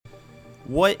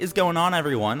What is going on,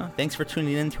 everyone? Thanks for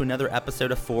tuning in to another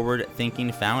episode of Forward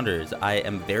Thinking Founders. I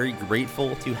am very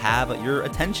grateful to have your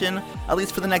attention, at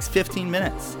least for the next 15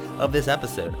 minutes of this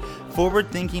episode.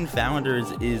 Forward Thinking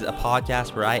Founders is a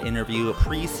podcast where I interview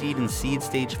pre-seed and seed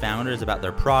stage founders about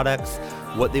their products,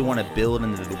 what they want to build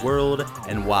into the world,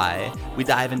 and why. We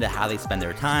dive into how they spend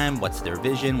their time, what's their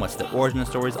vision, what's the origin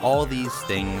stories, all these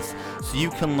things, so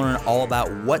you can learn all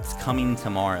about what's coming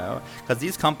tomorrow. Because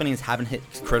these companies haven't hit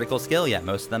critical scale yet.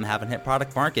 Most of them haven't hit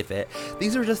product market fit.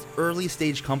 These are just early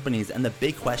stage companies, and the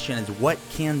big question is, what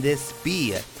can this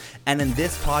be? And in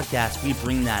this podcast, we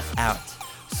bring that out.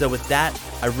 So with that,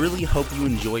 I really hope you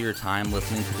enjoy your time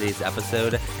listening to today's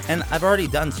episode. And I've already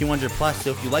done 200 plus,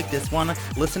 so if you like this one,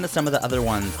 listen to some of the other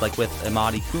ones, like with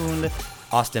Imadi Kund,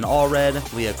 Austin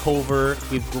Allred, Leah Culver.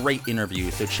 We have great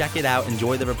interviews, so check it out,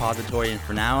 enjoy the repository, and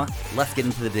for now, let's get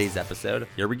into today's episode.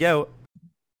 Here we go.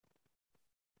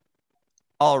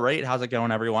 All right, how's it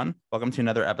going, everyone? Welcome to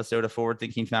another episode of Forward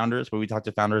Thinking Founders, where we talk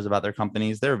to founders about their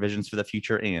companies, their visions for the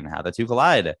future, and how the two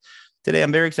collide. Today,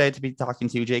 I'm very excited to be talking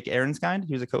to Jake Ehrenskind,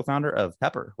 who's a co-founder of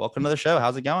Pepper. Welcome to the show.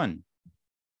 How's it going?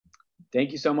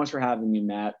 Thank you so much for having me,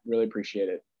 Matt. Really appreciate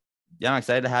it. Yeah, I'm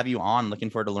excited to have you on.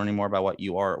 Looking forward to learning more about what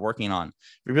you are working on.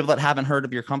 For people that haven't heard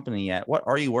of your company yet, what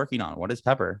are you working on? What is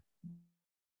Pepper?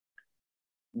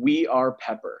 We are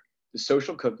Pepper, the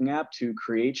social cooking app to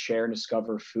create, share, and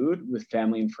discover food with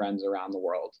family and friends around the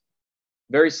world.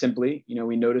 Very simply,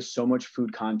 we notice so much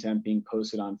food content being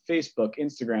posted on Facebook,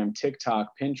 Instagram,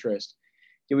 TikTok, Pinterest.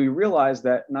 Yet we realize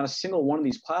that not a single one of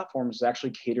these platforms is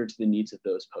actually catered to the needs of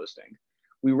those posting.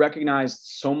 We recognized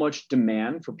so much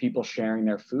demand for people sharing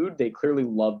their food. They clearly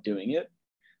love doing it.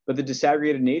 But the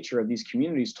disaggregated nature of these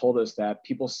communities told us that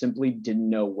people simply didn't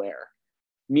know where.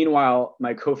 Meanwhile,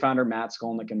 my co-founder, Matt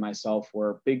Skolnick, and myself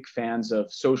were big fans of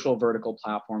social vertical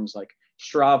platforms like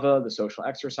Strava, the social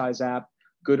exercise app,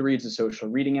 Goodreads, the social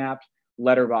reading app,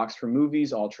 Letterboxd for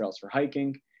movies, AllTrails for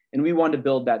hiking. And we wanted to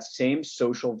build that same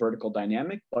social vertical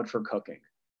dynamic, but for cooking.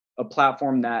 A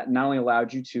platform that not only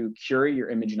allowed you to curate your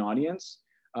image and audience,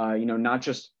 not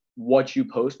just what you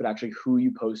post, but actually who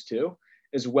you post to,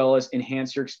 as well as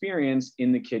enhance your experience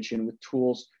in the kitchen with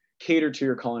tools catered to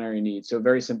your culinary needs. So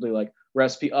very simply, like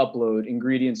recipe upload,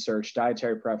 ingredient search,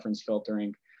 dietary preference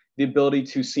filtering, the ability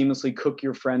to seamlessly cook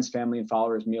your friends, family, and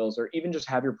followers' meals, or even just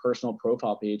have your personal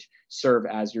profile page serve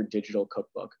as your digital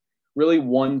cookbook. Really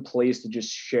one place to just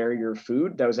share your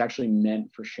food that was actually meant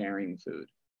for sharing food.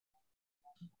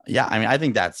 Yeah, I mean, I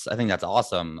think that's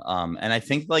awesome. And I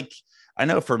think I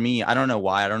know for me, I don't know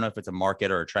why, I don't know if it's a market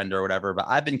or a trend or whatever, but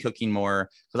I've been cooking more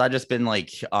because I've just been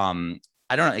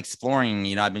I don't know,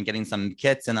 exploring, I've been getting some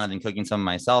kits and I've been cooking some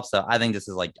myself. So I think this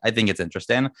is I think it's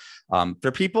interesting.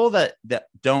 For people that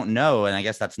don't know, and I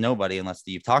guess that's nobody unless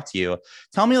you've talked to you,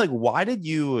 tell me why did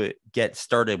you get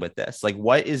started with this?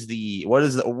 Why is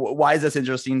this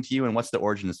interesting to you, and what's the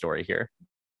origin story here?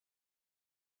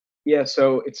 Yeah,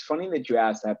 so it's funny that you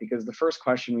asked that because the first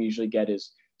question we usually get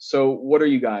is, so what are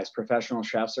you guys, professional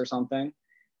chefs or something?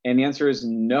 And the answer is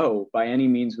no, by any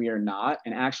means we are not.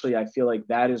 And actually, I feel like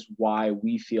that is why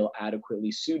we feel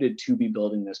adequately suited to be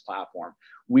building this platform.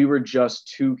 We were just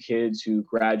two kids who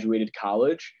graduated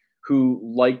college who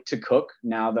liked to cook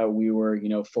now that we were,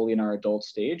 fully in our adult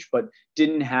stage, but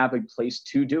didn't have a place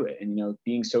to do it. And,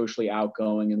 being socially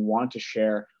outgoing and want to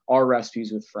share our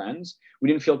recipes with friends, we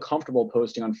didn't feel comfortable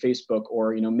posting on Facebook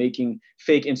or, making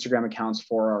fake Instagram accounts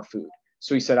for our food.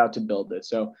 So we set out to build it.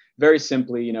 So very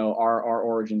simply, our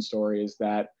origin story is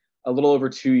that a little over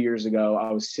 2 years ago,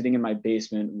 I was sitting in my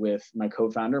basement with my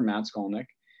co-founder, Matt Skolnick,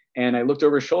 and I looked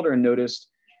over his shoulder and noticed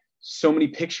so many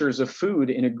pictures of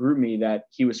food in a GroupMe that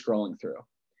he was scrolling through.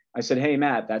 I said, hey,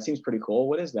 Matt, that seems pretty cool.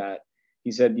 What is that?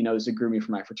 He said, this is a GroupMe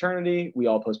for my fraternity. We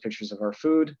all post pictures of our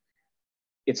food.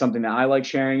 It's something that I like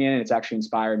sharing in. It's actually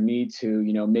inspired me to,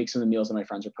 make some of the meals that my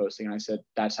friends are posting. And I said,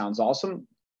 that sounds awesome.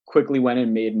 Quickly went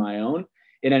and made my own.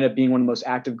 It ended up being one of the most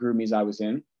active GroupMes I was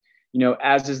in.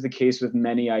 As is the case with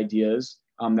many ideas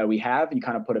that we have, you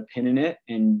kind of put a pin in it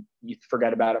and you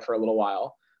forget about it for a little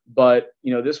while. But,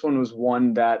 this one was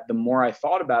one that the more I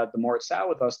thought about it, the more it sat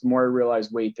with us, the more I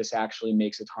realized, wait, this actually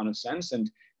makes a ton of sense and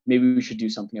maybe we should do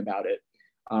something about it.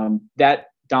 That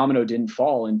domino didn't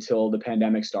fall until the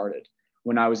pandemic started.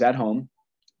 When I was at home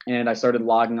and I started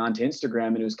logging onto Instagram,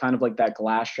 and it was kind of like that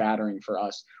glass shattering for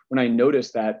us when I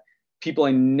noticed that people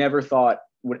I never thought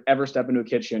would ever step into a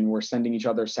kitchen were sending each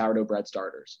other sourdough bread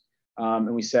starters.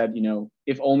 And we said,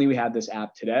 if only we had this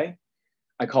app today.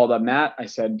 I called up Matt. I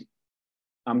said,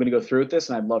 I'm going to go through with this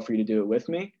and I'd love for you to do it with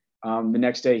me. The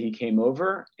next day he came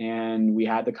over and we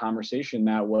had the conversation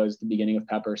that was the beginning of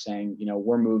Pepper saying,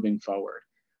 we're moving forward.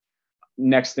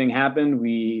 next thing happened.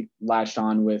 We latched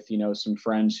on with, some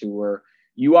friends who were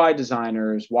UI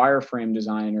designers, wireframe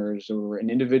designers, or an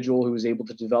individual who was able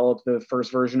to develop the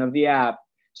first version of the app,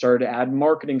 started to add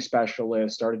marketing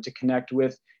specialists, started to connect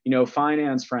with,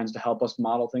 finance friends to help us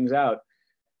model things out.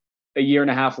 A year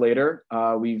and a half later,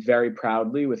 we very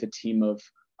proudly, with a team of,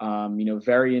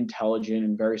 very intelligent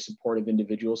and very supportive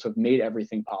individuals who have made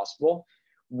everything possible,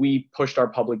 we pushed our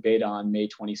public beta on May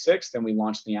 26th, and we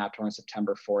launched the App Store on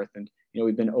September 4th. And,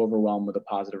 we've been overwhelmed with a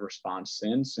positive response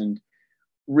since. And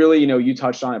really, you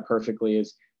touched on it perfectly,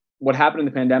 is what happened in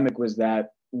the pandemic was that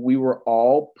we were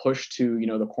all pushed to,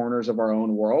 the corners of our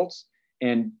own worlds,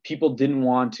 and people didn't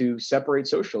want to separate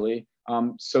socially.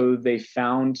 So they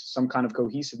found some kind of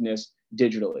cohesiveness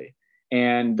digitally.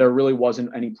 And there really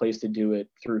wasn't any place to do it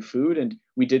through food. And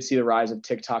we did see the rise of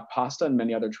TikTok pasta and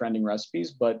many other trending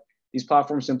recipes, but these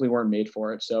platforms simply weren't made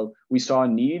for it. So we saw a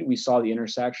need, we saw the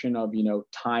intersection of,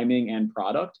 timing and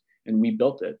product, and we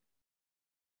built it.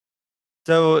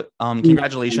 So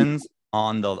congratulations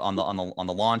on the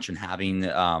launch and having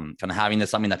having this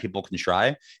something that people can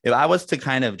try. If I was to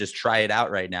kind of just try it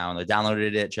out right now and I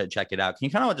downloaded it, check it out, can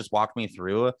you kind of just walk me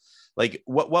through like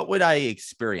what would I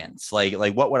experience? Like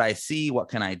what would I see? What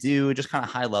can I do? Just kind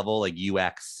of high level, like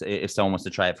UX, if someone wants to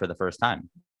try it for the first time.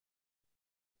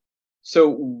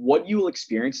 So what you will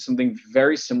experience is something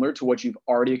very similar to what you've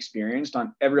already experienced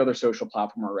on every other social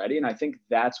platform already. And I think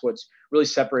that's what's really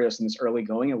separated us in this early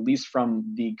going, at least from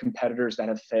the competitors that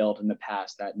have failed in the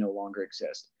past that no longer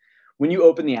exist. When you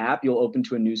open the app, you'll open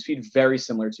to a newsfeed very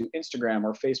similar to Instagram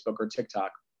or Facebook or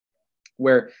TikTok,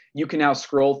 where you can now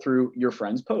scroll through your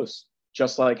friends' posts,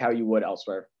 just like how you would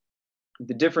elsewhere.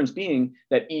 The difference being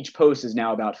that each post is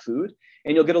now about food,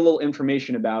 and you'll get a little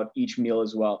information about each meal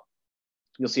as well.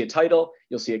 You'll see a title,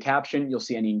 you'll see a caption, you'll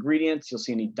see any ingredients, you'll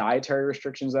see any dietary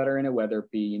restrictions that are in it, whether it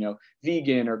be,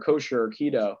 vegan or kosher or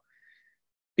keto.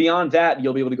 Beyond that,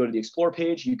 you'll be able to go to the explore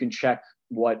page. You can check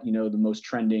what, the most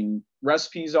trending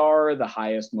recipes are, the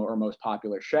highest or most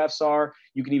popular chefs are.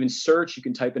 You can even search, you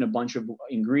can type in a bunch of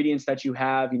ingredients that you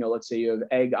have. Let's say you have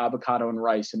egg, avocado, and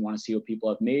rice and want to see what people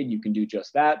have made, you can do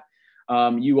just that.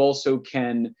 You also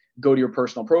can go to your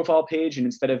personal profile page, and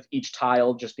instead of each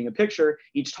tile just being a picture,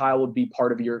 each tile would be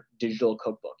part of your digital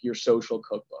cookbook, your social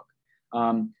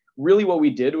cookbook. Really what we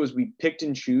did was we picked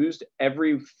and chose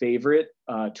every favorite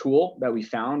tool that we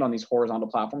found on these horizontal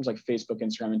platforms like Facebook,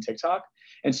 Instagram, and TikTok,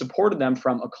 and supported them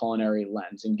from a culinary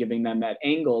lens and giving them that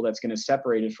angle that's going to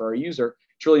separate it for our user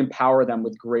to really empower them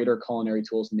with greater culinary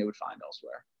tools than they would find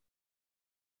elsewhere.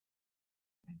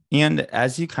 And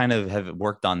as you kind of have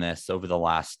worked on this over the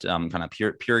last kind of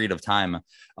period of time,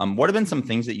 what have been some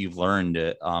things that you've learned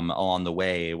along the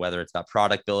way, whether it's about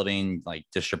product building, like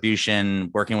distribution,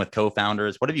 working with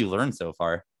co-founders? What have you learned so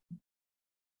far?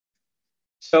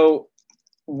 So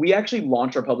we actually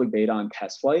launched our public beta on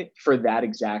TestFlight for that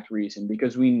exact reason,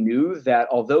 because we knew that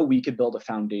although we could build a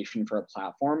foundation for a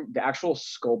platform, the actual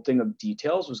sculpting of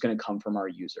details was going to come from our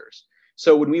users.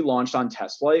 So when we launched on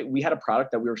TestFlight, we had a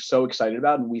product that we were so excited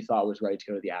about and we thought was ready to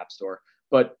go to the App Store.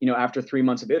 But after 3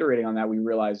 months of iterating on that, we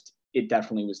realized it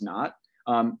definitely was not.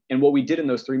 And what we did in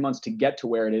those 3 months to get to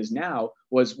where it is now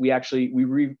was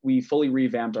we fully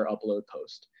revamped our upload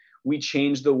post. We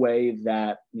changed the way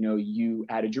that you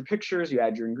added your pictures, you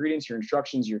add your ingredients, your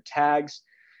instructions, your tags,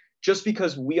 just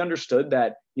because we understood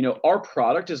that, our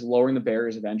product is lowering the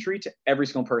barriers of entry to every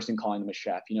single person calling them a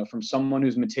chef, from someone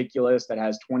who's meticulous that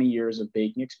has 20 years of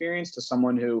baking experience to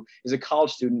someone who is a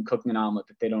college student cooking an omelet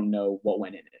that they don't know what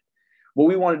went in it. What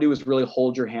we want to do is really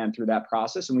hold your hand through that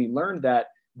process. And we learned that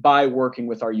by working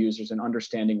with our users and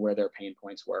understanding where their pain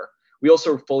points were. We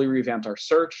also fully revamped our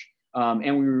search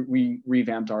and we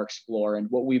revamped our explore. And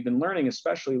what we've been learning,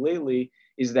 especially lately,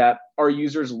 is that our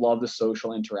users love the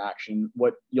social interaction.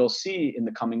 What you'll see in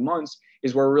the coming months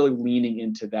is we're really leaning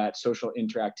into that social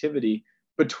interactivity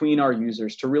between our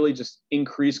users to really just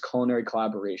increase culinary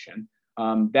collaboration.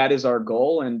 That is our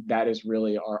goal, and that is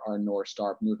really our North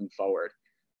Star moving forward.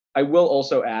 I will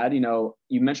also add, you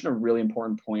mentioned a really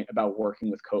important point about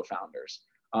working with co-founders.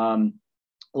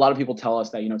 A lot of people tell us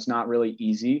that, it's not really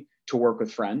easy to work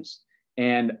with friends.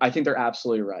 And I think they're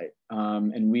absolutely right.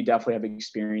 And we definitely have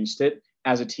experienced it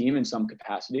as a team in some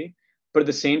capacity. But at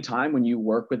the same time, when you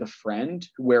work with a friend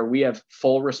where we have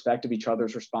full respect of each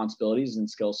other's responsibilities and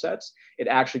skill sets, it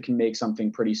actually can make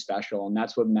something pretty special. And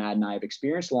that's what Matt and I have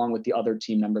experienced, along with the other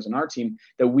team members in our team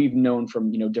that we've known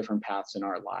from, different paths in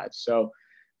our lives. So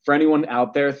for anyone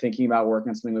out there thinking about working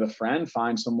on something with a friend,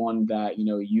 find someone that,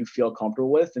 you feel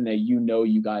comfortable with and that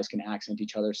you guys can accent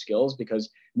each other's skills, because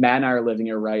Matt and I are living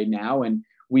it right now. And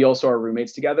We also are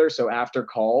roommates together. So after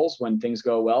calls, when things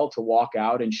go well, to walk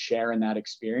out and share in that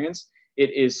experience,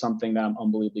 it is something that I'm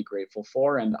unbelievably grateful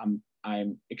for. And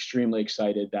I'm extremely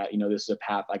excited that, this is a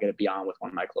path I get to be on with one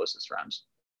of my closest friends.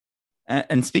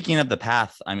 And speaking of the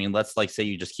path, I mean, let's say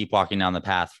you just keep walking down the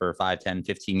path for 5, 10,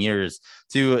 15 years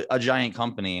to a giant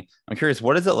company. I'm curious,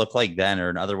 what does it look like then? Or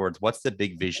in other words, what's the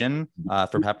big vision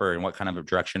for Pepper, and what kind of a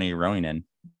direction are you rowing in?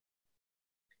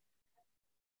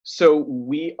 So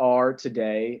we are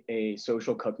today a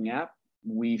social cooking app.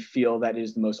 We feel that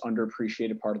is the most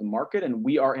underappreciated part of the market, and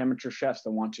we are amateur chefs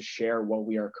that want to share what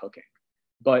we are cooking.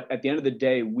 But at the end of the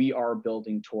day, we are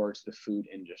building towards the food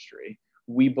industry.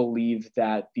 We believe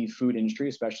that the food industry,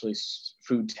 especially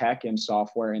food tech and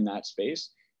software in that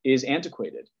space, is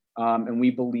antiquated. And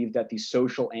we believe that the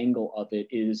social angle of it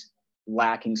is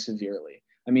lacking severely.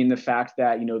 I mean, the fact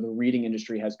that, the reading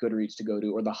industry has Goodreads to go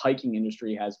to, or the hiking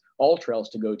industry has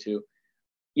AllTrails to go to,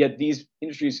 yet these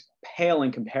industries pale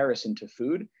in comparison to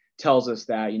food, tells us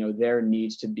that, there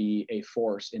needs to be a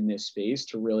force in this space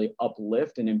to really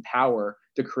uplift and empower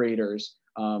the creators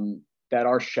that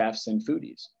are chefs and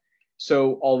foodies.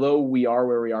 So although we are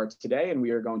where we are today, and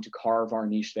we are going to carve our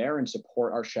niche there and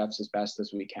support our chefs as best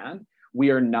as we can, we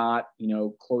are not,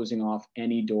 closing off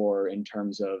any door in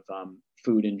terms of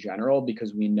food in general,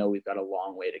 because we know we've got a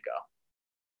long way to go.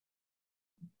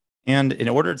 And in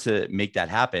order to make that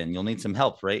happen, you'll need some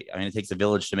help, right? I mean, it takes a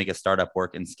village to make a startup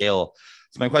work and scale.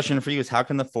 So my question for you is, how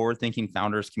can the forward-thinking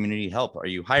founders community help? Are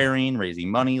you hiring, raising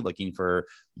money, looking for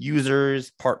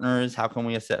users, partners? How can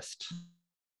we assist?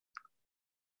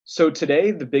 So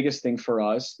today, the biggest thing for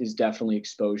us is definitely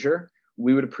exposure.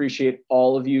 We would appreciate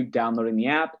all of you downloading the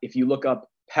app. If you look up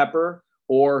Pepper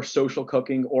or Social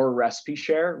Cooking or Recipe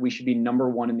Share, we should be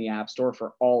 #1 in the App Store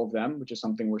for all of them, which is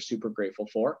something we're super grateful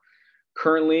for.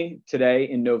 Currently, today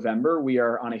in November, we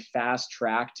are on a fast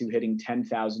track to hitting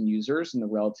 10,000 users in the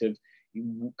relative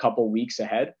couple weeks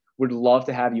ahead. Would love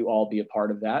to have you all be a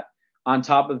part of that. On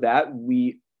top of that,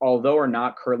 we, although are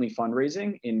not currently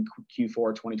fundraising in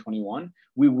Q4 2021,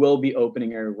 we will be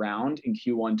opening a round in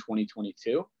Q1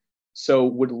 2022. So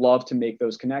would love to make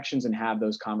those connections and have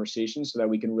those conversations so that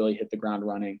we can really hit the ground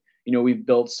running. We've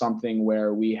built something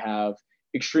where we have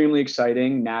extremely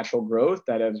exciting natural growth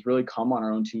that has really come on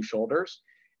our own two shoulders.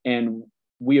 And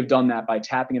we have done that by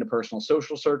tapping into personal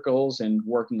social circles and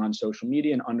working on social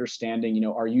media and understanding,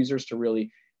 our users to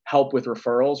really help with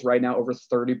referrals. Right now, over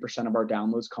 30% of our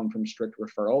downloads come from strict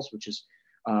referrals, which is,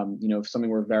 something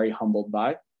we're very humbled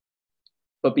by.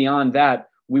 But beyond that,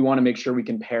 we want to make sure we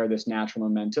can pair this natural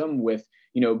momentum with,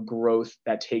 growth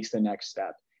that takes the next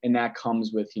step. And that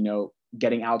comes with,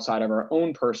 getting outside of our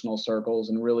own personal circles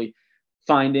and really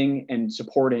finding and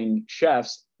supporting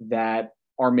chefs that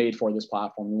are made for this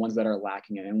platform, the ones that are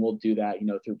lacking it. And we'll do that,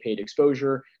 through paid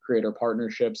exposure, creator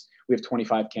partnerships. We have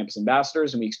 25 campus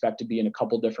ambassadors, and we expect to be in a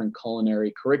couple different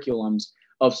culinary curriculums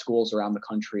of schools around the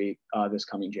country this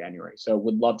coming January. So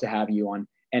would love to have you on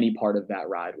any part of that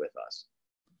ride with us.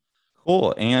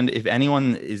 Cool. And if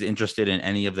anyone is interested in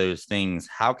any of those things,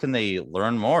 how can they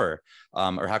learn more?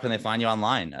 Or how can they find you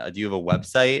online? Do you have a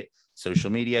website, social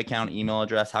media account, email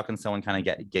address? How can someone kind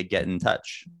of get in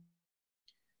touch?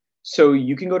 So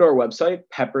you can go to our website,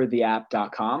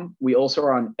 peppertheapp.com. We also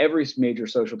are on every major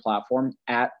social platform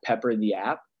at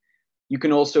peppertheapp. You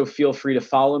can also feel free to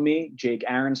follow me, Jake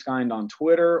Arenskind, on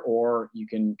Twitter, or you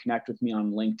can connect with me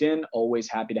on LinkedIn. Always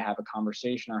happy to have a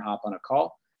conversation or hop on a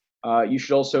call. You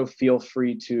should also feel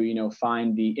free to,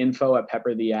 find the info at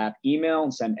Pepper the App email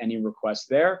and send any requests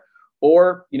there,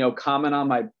 or, comment on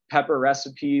my Pepper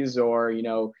recipes, or,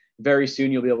 very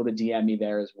soon you'll be able to DM me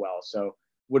there as well. So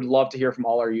would love to hear from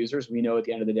all our users. We know at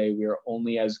the end of the day, we are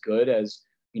only as good as,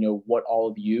 what all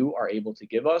of you are able to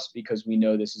give us, because we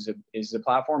know this is a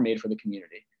platform made for the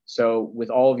community. So with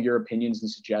all of your opinions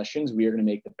and suggestions, we are going to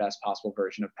make the best possible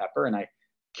version of Pepper. And I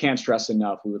can't stress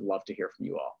enough, we would love to hear from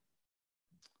you all.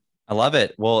 I love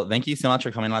it. Well, thank you so much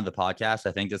for coming on the podcast.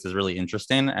 I think this is really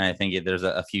interesting. And I think there's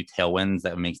a few tailwinds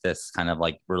that makes this kind of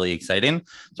like really exciting.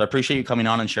 So I appreciate you coming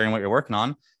on and sharing what you're working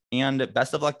on, and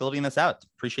best of luck building this out.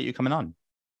 Appreciate you coming on.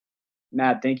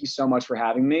 Matt, thank you so much for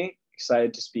having me.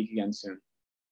 Excited to speak again soon.